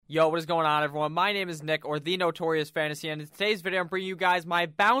Yo, what is going on, everyone? My name is Nick, or The Notorious Fantasy, and in today's video, I'm bringing you guys my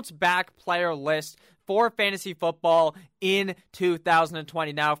bounce back player list for fantasy football in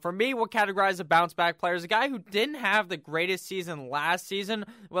 2020. Now, for me, what categorizes a bounce back player is a guy who didn't have the greatest season last season,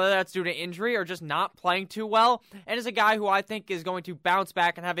 whether that's due to injury or just not playing too well, and is a guy who I think is going to bounce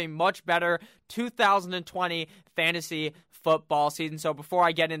back and have a much better 2020 fantasy football season. So before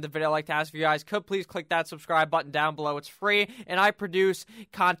I get into the video, I'd like to ask if you guys could please click that subscribe button down below. It's free, and I produce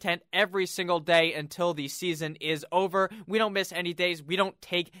content every single day until the season is over. We don't miss any days. We don't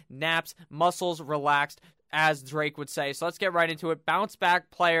take naps. Muscles relaxed, as Drake would say. So let's get right into it. Bounce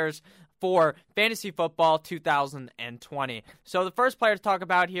back players for fantasy football 2020. So the first player to talk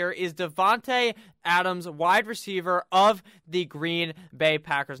about here is Davante Adams, wide receiver of the Green Bay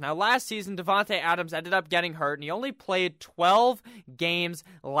Packers. Now, last season, Davante Adams ended up getting hurt, and he only played 12 games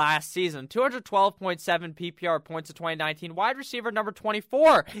last season. 212.7 PPR points in 2019. Wide receiver number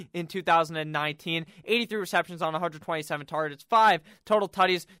 24 in 2019. 83 receptions on 127 targets. 5 total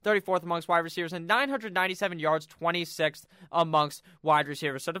tutties, 34th amongst wide receivers, and 997 yards, 26th amongst wide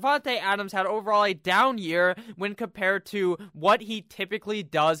receivers. So Davante Adams had overall a down year when compared to what he typically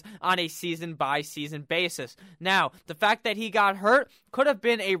does on a season-by-season basis. Now, the fact that he got hurt could have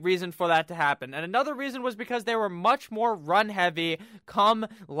been a reason for that to happen. And another reason was because they were much more run-heavy come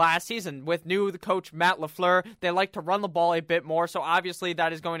last season. With new coach Matt LaFleur, they like to run the ball a bit more, so obviously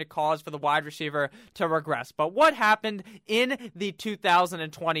that is going to cause for the wide receiver to regress. But what happened in the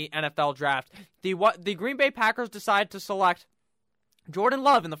 2020 NFL Draft? The Green Bay Packers decided to select Jordan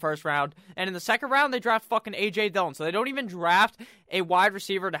Love in the first round, and in the second round, they draft fucking A.J. Dillon. So they don't even draft a wide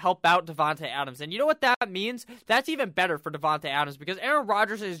receiver to help out Davante Adams. And you know what that means? That's even better for Davante Adams, because Aaron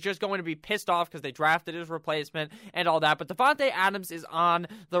Rodgers is just going to be pissed off because they drafted his replacement and all that. But Davante Adams is on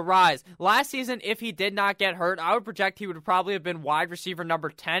the rise. Last season, if he did not get hurt, I would project he would probably have been wide receiver number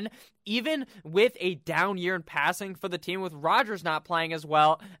 10, even with a down year in passing for the team, with Rodgers not playing as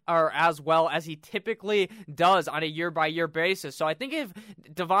well as he typically does on a year-by-year basis. So I think if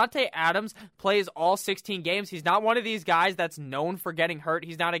Davante Adams plays all 16 games, he's not one of these guys that's known for getting hurt.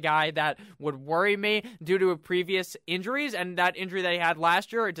 He's not a guy that would worry me due to previous injuries, and that injury that he had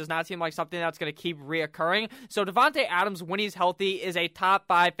last year, it does not seem like something that's going to keep reoccurring. So Davante Adams, when he's healthy, is a top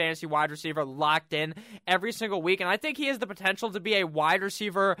 5 fantasy wide receiver locked in every single week, and I think he has the potential to be a wide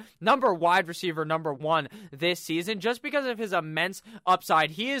receiver number 1 this season just because of his immense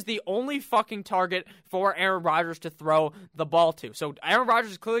upside. He is the only fucking target for Aaron Rodgers to throw the ball to. So Aaron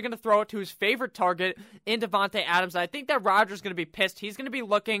Rodgers is clearly going to throw it to his favorite target in Davante Adams. I think that Rodgers is going to be pissed. He's going to be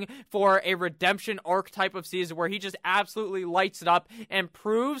looking for a redemption arc type of season where he just absolutely lights it up and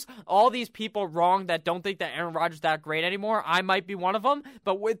proves all these people wrong that don't think that Aaron Rodgers is that great anymore. I might be one of them.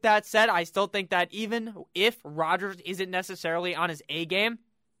 But with that said, I still think that even if Rodgers isn't necessarily on his A game,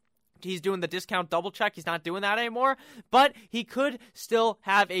 he's doing the discount double check. He's not doing that anymore, but he could still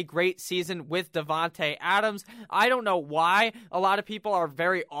have a great season with Davante Adams. I don't know why a lot of people are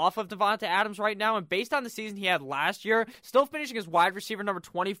very off of Davante Adams right now, and based on the season he had last year, still finishing as wide receiver number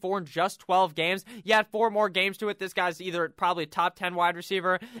 24 in just 12 games. You add 4 more games to it, this guy's either probably top 10 wide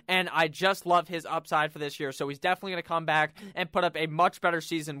receiver, and I just love his upside for this year, so he's definitely going to come back and put up a much better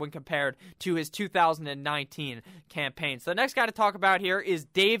season when compared to his 2019 campaign. So the next guy to talk about here is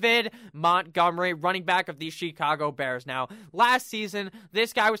David Montgomery, running back of the Chicago Bears. Now, last season,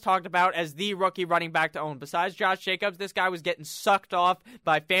 this guy was talked about as the rookie running back to own. Besides Josh Jacobs, this guy was getting sucked off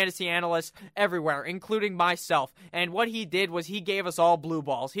by fantasy analysts everywhere, including myself. And what he did was he gave us all blue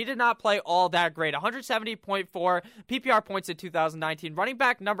balls. He did not play all that great. 170.4 PPR points in 2019. Running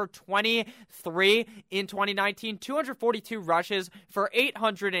back number 23 in 2019. 242 rushes for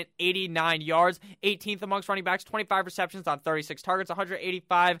 889 yards. 18th amongst running backs. 25 receptions on 36 targets.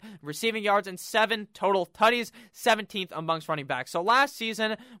 185 receiving yards and 7 total tutties, 17th amongst running backs. So last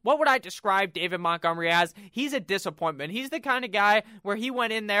season, what would I describe David Montgomery as? He's a disappointment. He's the kind of guy where he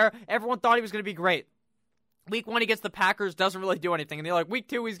went in there, everyone thought he was going to be great. Week 1 against the Packers doesn't really do anything. And they're like, week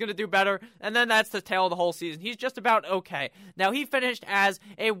 2, he's going to do better. And then that's the tail of the whole season. He's just about okay. Now, he finished as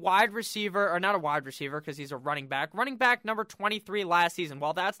a wide receiver, or not a wide receiver because he's a running back. Running back number 23 last season.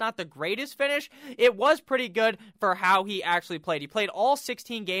 While that's not the greatest finish, it was pretty good for how he actually played. He played all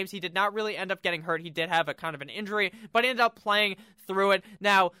 16 games. He did not really end up getting hurt. He did have a kind of an injury, but ended up playing through it.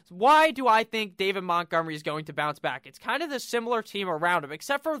 Now, why do I think David Montgomery is going to bounce back? It's kind of the similar team around him,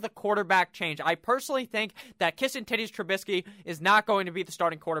 except for the quarterback change. I personally think that Kissing Titties Trubisky is not going to be the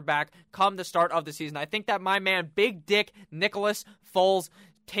starting quarterback come the start of the season. I think that my man, Big Dick Nicholas Foles,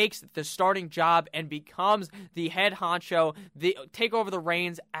 takes the starting job and becomes the head honcho, take over the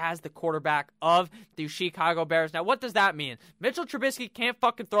reins as the quarterback of the Chicago Bears. Now, what does that mean? Mitchell Trubisky can't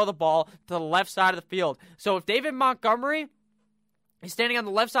fucking throw the ball to the left side of the field. So if David Montgomery he's standing on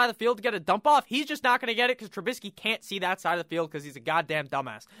the left side of the field to get a dump off, he's just not going to get it because Trubisky can't see that side of the field because he's a goddamn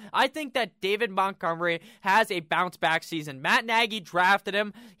dumbass. I think that David Montgomery has a bounce-back season. Matt Nagy drafted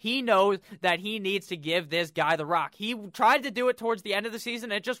him. He knows that he needs to give this guy the rock. He tried to do it towards the end of the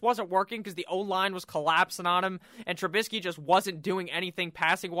season. It just wasn't working because the O-line was collapsing on him, and Trubisky just wasn't doing anything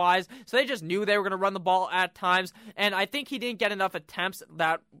passing-wise, so they just knew they were going to run the ball at times, and I think he didn't get enough attempts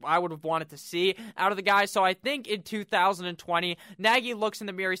that I would have wanted to see out of the guy, so I think in 2020, Nagy looks in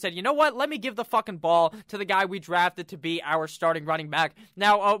the mirror, he said, you know what, let me give the fucking ball to the guy we drafted to be our starting running back.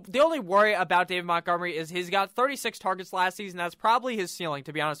 Now, the only worry about David Montgomery is he's got 36 targets last season. That's probably his ceiling,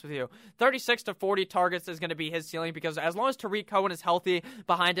 to be honest with you. 36 to 40 targets is going to be his ceiling because as long as Tariq Cohen is healthy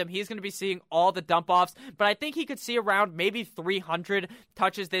behind him, he's going to be seeing all the dump-offs, but I think he could see around maybe 300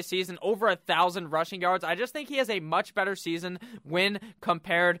 touches this season, over 1,000 rushing yards. I just think he has a much better season when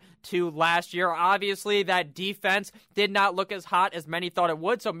compared to last year. Obviously, that defense did not look as hot as many thought it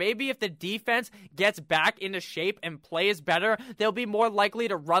would, so maybe if the defense gets back into shape and plays better, they'll be more likely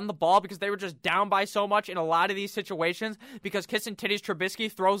to run the ball because they were just down by so much in a lot of these situations because Kissin Titties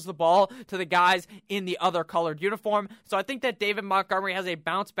Trubisky throws the ball to the guys in the other colored uniform. So I think that David Montgomery has a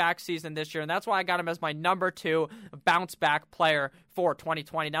bounce-back season this year, and that's why I got him as my number 2 bounce-back player for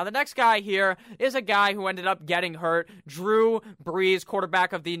 2020. Now, the next guy here is a guy who ended up getting hurt, Drew Brees,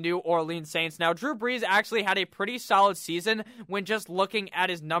 quarterback of the New Orleans Saints. Now, Drew Brees actually had a pretty solid season when just looking at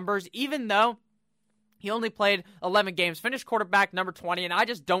his numbers, even though he only played 11 games, finished quarterback number 20, and I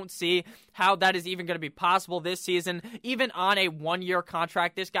just don't see how that is even going to be possible this season. Even on a one-year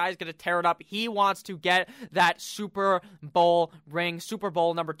contract, this guy is going to tear it up. He wants to get that Super Bowl ring, Super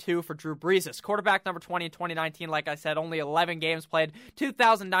Bowl number 2 for Drew Brees. This quarterback number 20 in 2019, like I said, only 11 games played,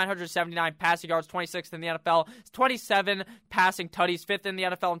 2,979 passing yards, 26th in the NFL, 27 passing tutties, 5th in the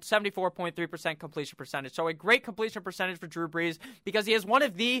NFL, and 74.3% completion percentage. So a great completion percentage for Drew Brees because he is one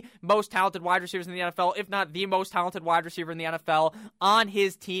of the most talented wide receivers in the NFL, if not the most talented wide receiver in the NFL, on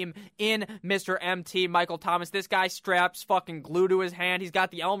his team in Mr. MT, Michael Thomas. This guy straps fucking glue to his hand. He's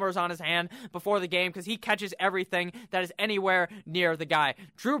got the Elmers on his hand before the game because he catches everything that is anywhere near the guy.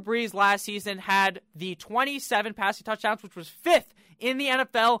 Drew Brees last season had the 27 passing touchdowns, which was 5th in the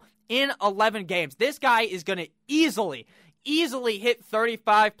NFL in 11 games. This guy is going to easily hit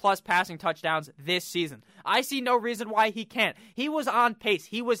 35 plus passing touchdowns this season. I see no reason why he can't. He was on pace.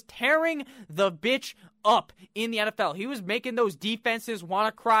 He was tearing the bitch up in the NFL. He was making those defenses want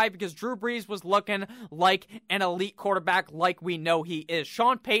to cry because Drew Brees was looking like an elite quarterback like we know he is.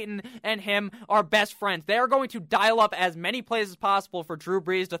 Sean Payton and him are best friends. They are going to dial up as many plays as possible for Drew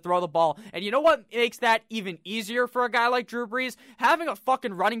Brees to throw the ball. And you know what makes that even easier for a guy like Drew Brees? Having a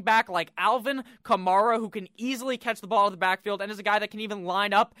fucking running back like Alvin Kamara who can easily catch the ball in the backfield and is a guy that can even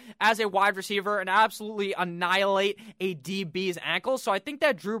line up as a wide receiver and absolutely annihilate a DB's ankles. So I think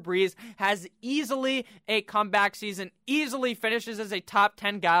that Drew Brees has easily a comeback season, easily finishes as a top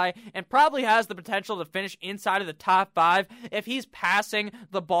 10 guy, and probably has the potential to finish inside of the top 5 if he's passing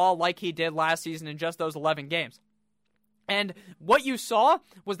the ball like he did last season in just those 11 games. And what you saw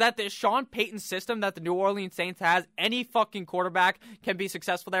was that the Sean Payton system that the New Orleans Saints has, any fucking quarterback can be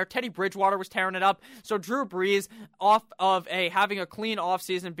successful there. Teddy Bridgewater was tearing it up. So Drew Brees, off of having a clean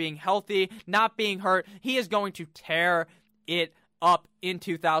offseason, being healthy, not being hurt, he is going to tear it up in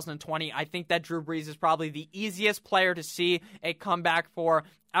 2020. I think that Drew Brees is probably the easiest player to see a comeback for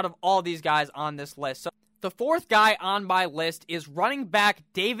out of all these guys on this list. So the 4th guy on my list is running back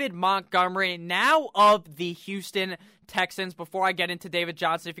David Montgomery, now of the Houston Texans. Before I get into David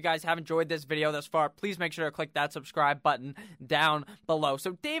Johnson, if you guys have enjoyed this video thus far, please make sure to click that subscribe button down below.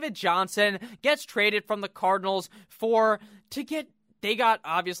 So David Johnson gets traded from the Cardinals they got,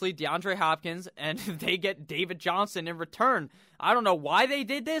 obviously, DeAndre Hopkins, and they get David Johnson in return. I don't know why they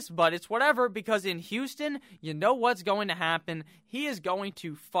did this, but it's whatever, because in Houston, you know what's going to happen. He is going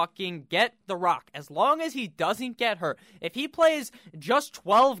to fucking get the rock, as long as he doesn't get hurt. If he plays just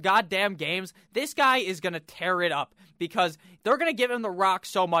 12 goddamn games, this guy is going to tear it up, because they're going to give him the rock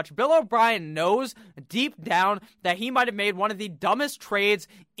so much. Bill O'Brien knows deep down that he might have made one of the dumbest trades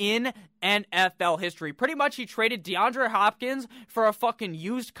in NFL history. Pretty much he traded DeAndre Hopkins for a fucking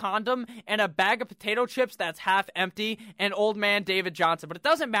used condom and a bag of potato chips that's half empty and old man David Johnson. But it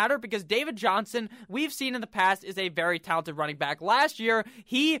doesn't matter because David Johnson, we've seen in the past, is a very talented running back. Last year,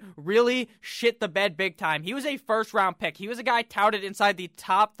 he really shit the bed big time. He was a first-round pick. He was a guy touted inside the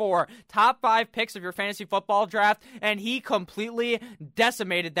top 4, top 5 picks of your fantasy football draft, and he completely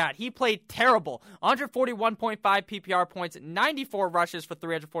decimated that. He played terrible. 141.5 PPR points, 94 rushes for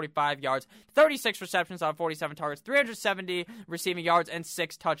 345 yards, 36 receptions on 47 targets, 370 receiving yards, and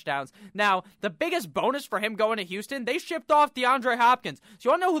 6 touchdowns. Now, the biggest bonus for him going to Houston, they shipped off DeAndre Hopkins. So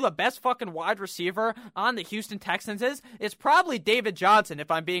you want to know who the best fucking wide receiver on the Houston Texans is? It's probably David Johnson,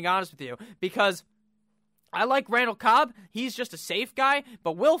 if I'm being honest with you, because I like Randall Cobb. He's just a safe guy,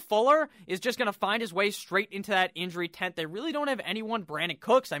 but Will Fuller is just going to find his way straight into that injury tent. They really don't have anyone. Brandon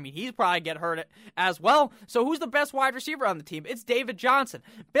Cooks, I mean, he's probably get hurt as well. So who's the best wide receiver on the team? It's David Johnson.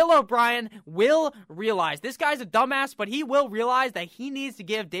 Bill O'Brien will realize, this guy's a dumbass, but he will realize that he needs to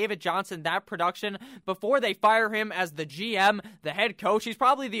give David Johnson that production before they fire him as the GM, the head coach. He's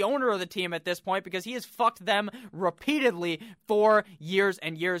probably the owner of the team at this point because he has fucked them repeatedly for years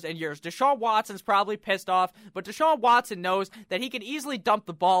and years and years. Deshaun Watson's probably pissed off, but Deshaun Watson knows that he can easily dump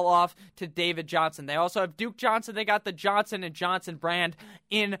the ball off to David Johnson. They also have Duke Johnson. They got the Johnson & Johnson brand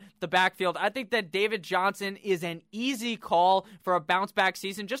in the backfield. I think that David Johnson is an easy call for a bounce-back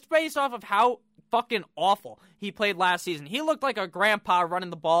season just based off of how fucking awful he played last season. He looked like a grandpa running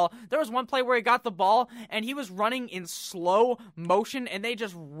the ball. There was one play where he got the ball and he was running in slow motion and they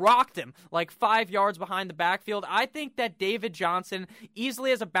just rocked him like 5 yards behind the backfield. I think that David Johnson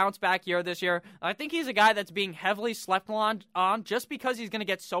easily has a bounce back year this year. I think he's a guy that's being heavily slept on just because he's going to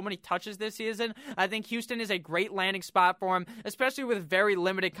get so many touches this season. I think Houston is a great landing spot for him, especially with very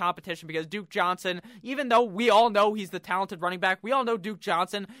limited competition because Duke Johnson, even though we all know he's the talented running back, we all know Duke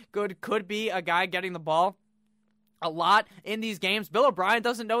Johnson could be a guy getting the ball a lot in these games. Bill O'Brien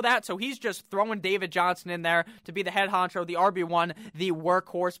doesn't know that, so he's just throwing David Johnson in there to be the head honcho, the RB1, the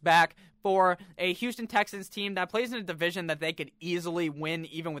workhorse back for a Houston Texans team that plays in a division that they could easily win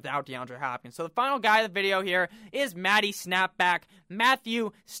even without DeAndre Hopkins. So the final guy of the video here is Matty Snapback,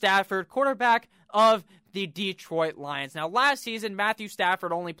 Matthew Stafford, quarterback of the Detroit Lions. Now, last season, Matthew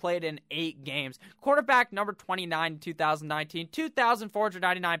Stafford only played in 8 games. Quarterback number 29 in 2019,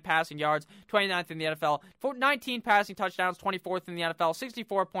 2,499 passing yards, 29th in the NFL, 19 passing touchdowns, 24th in the NFL,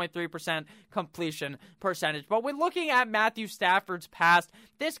 64.3% completion percentage. But when looking at Matthew Stafford's past,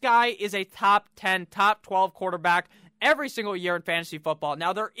 this guy is a top 10, top 12 quarterback every single year in fantasy football.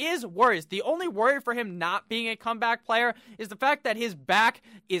 Now, there is worries. The only worry for him not being a comeback player is the fact that his back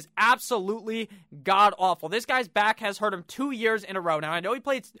is absolutely god-awful. This guy's back has hurt him 2 years in a row. Now, I know he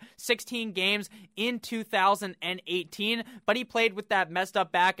played 16 games in 2018, but he played with that messed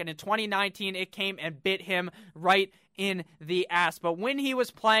up back, and in 2019, it came and bit him right in the ass. But when he was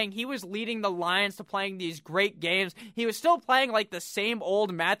playing, he was leading the Lions to playing these great games. He was still playing like the same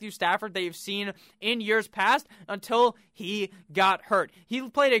old Matthew Stafford that you've seen in years past until he got hurt. He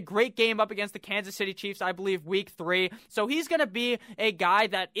played a great game up against the Kansas City Chiefs, I believe, week 3. So he's going to be a guy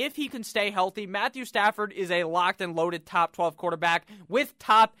that if he can stay healthy, Matthew Stafford is a locked and loaded top 12 quarterback with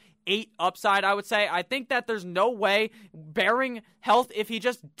top 8 upside, I would say. I think that there's no way, bearing health, if he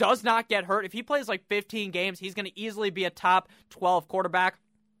just does not get hurt, if he plays like 15 games, he's going to easily be a top 12 quarterback.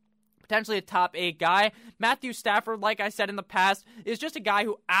 Potentially a top 8 guy. Matthew Stafford, like I said in the past, is just a guy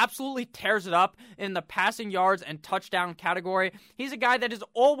who absolutely tears it up in the passing yards and touchdown category. He's a guy that is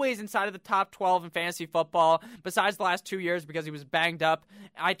always inside of the top 12 in fantasy football, besides the last 2 years because he was banged up.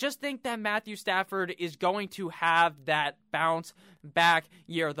 I just think that Matthew Stafford is going to have that bounce back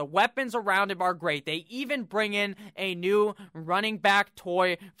year. The weapons around him are great. They even bring in a new running back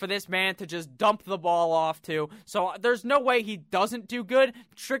toy for this man to just dump the ball off to. So there's no way he doesn't do good,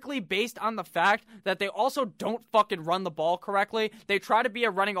 strictly based on the fact that they also don't fucking run the ball correctly. They try to be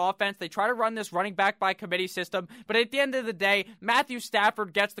a running offense. They try to run this running back by committee system. But at the end of the day, Matthew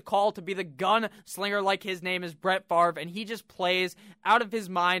Stafford gets the call to be the gun slinger like his name is Brett Favre, and he just plays out of his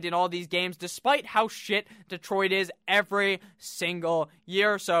mind in all these games, despite how shit Detroit is every single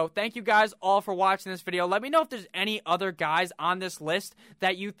year. So thank you guys all for watching this video. Let me know if there's any other guys on this list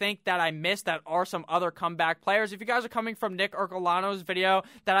that you think that I missed that are some other comeback players. If you guys are coming from Nick Ercolano's video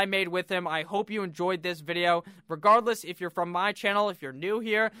that I made with him, I hope you enjoyed this video. Regardless, if you're from my channel, if you're new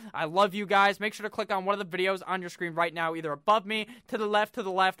here, I love you guys. Make sure to click on one of the videos on your screen right now, either above me, to the left,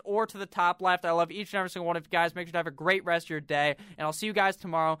 or to the top left. I love each and every single one of you guys. Make sure to have a great rest of your day, and I'll see you guys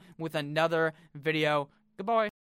tomorrow with another video. Goodbye.